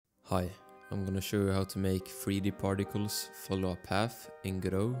Hi, I'm gonna show you how to make 3D particles follow a path in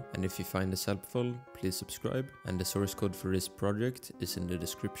Godot, and if you find this helpful, please subscribe. And the source code for this project is in the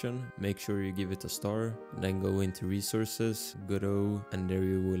description. Make sure you give it a star, then go into resources, Godot, and there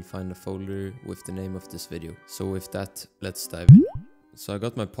you will find a folder with the name of this video. So with that, let's dive in. So I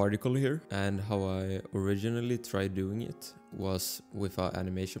got my particle here, and how I originally tried doing it was with our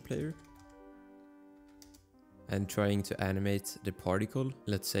animation player and trying to animate the particle,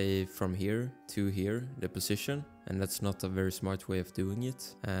 let's say from here to here, the position. And that's not a very smart way of doing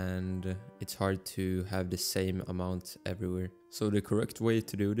it, and it's hard to have the same amount everywhere. So the correct way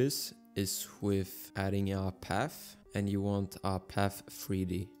to do this is with adding a path, and you want a path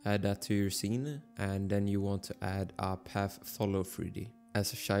 3D. Add that to your scene, and then you want to add a path follow 3D.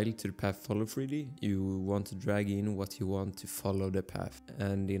 As a child to the path follow 3D, you want to drag in what you want to follow the path.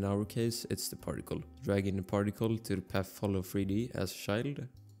 And in our case, it's the particle. Drag in the particle to the path follow 3D as a child.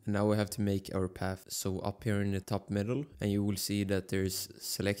 And now we have to make our path. So up here in the top middle, and you will see that there's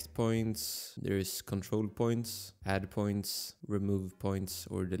select points, there's control points, add points, remove points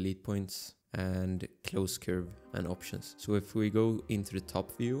or delete points, and close curve and options. So if we go into the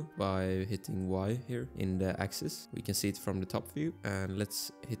top view by hitting Y here in the axis, we can see it from the top view, and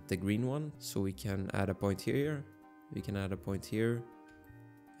let's hit the green one so we can add a point here, we can add a point here,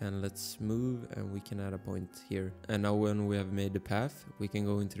 and let's move and we can add a point here. And now when we have made the path, we can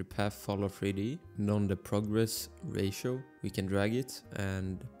go into the path follow 3D, and on the progress ratio we can drag it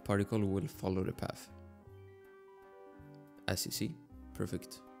and particle will follow the path. As you see,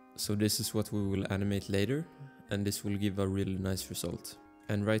 perfect. So this is what we will animate later, and this will give a really nice result.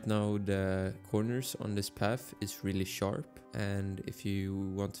 And right now the corners on this path is really sharp, and if you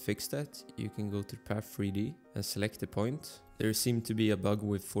want to fix that, you can go to path 3D and select the point. There seemed to be a bug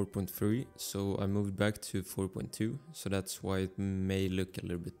with 4.3, so I moved back to 4.2, so that's why it may look a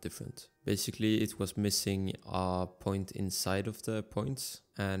little bit different. Basically it was missing a point inside of the points,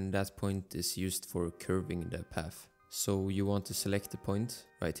 and that point is used for curving the path. So you want to select the point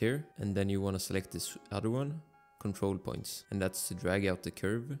right here, and then you want to select this other one, control points, and that's to drag out the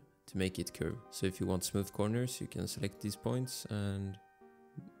curve to make it curve. So if you want smooth corners, you can select these points and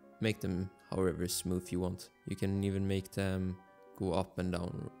make them however smooth you want. You can even make them go up and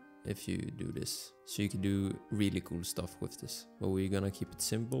down if you do this. So you can do really cool stuff with this. But we're gonna keep it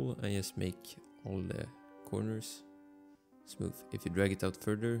simple and just make all the corners smooth. If you drag it out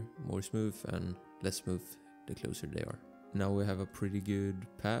further, more smooth, and less smooth the closer they are. Now we have a pretty good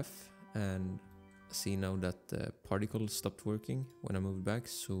path, and see now that the particle stopped working when I moved back,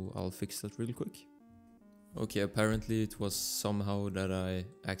 so I'll fix that real quick. Okay, apparently it was somehow that I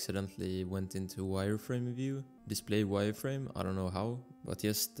accidentally went into wireframe view, display wireframe, I don't know how, but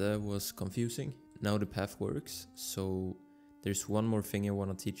yes, that was confusing. Now the path works, so there's one more thing I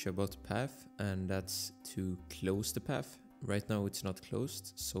want to teach you about the path, and that's to close the path. Right now it's not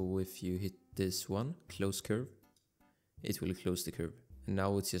closed, so if you hit this one, close curve, it will close the curve. And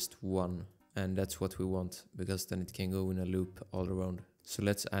now it's just one, and that's what we want, because then it can go in a loop all around. So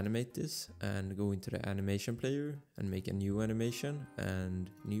let's animate this and go into the animation player and make a new animation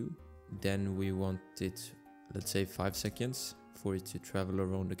and new. Then we want it, let's say 5 seconds for it to travel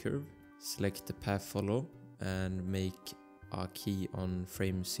around the curve. Select the path follow and make a key on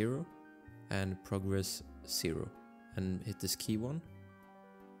frame 0 and progress 0, and hit this key one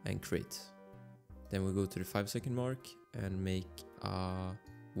and create. Then we go to the 5 second mark and make a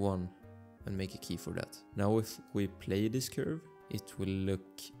 1 and make a key for that. Now if we play this curve, it will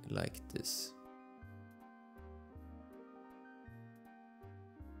look like this.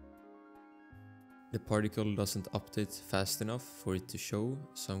 The particle doesn't update fast enough for it to show,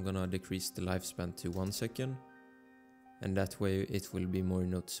 so I'm gonna decrease the lifespan to 1 second, and that way it will be more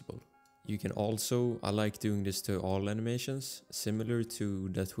noticeable. You can also, I like doing this to all animations, similar to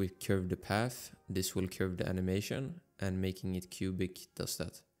that we curve the path, this will curve the animation, and making it cubic does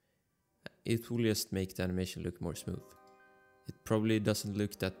that. It will just make the animation look more smooth. It probably doesn't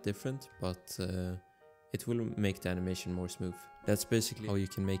look that different, but it will make the animation more smooth. That's basically how you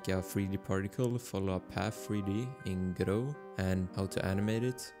can make a 3D particle follow a path 3D in Godot, and how to animate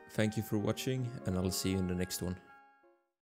it. Thank you for watching, and I'll see you in the next one.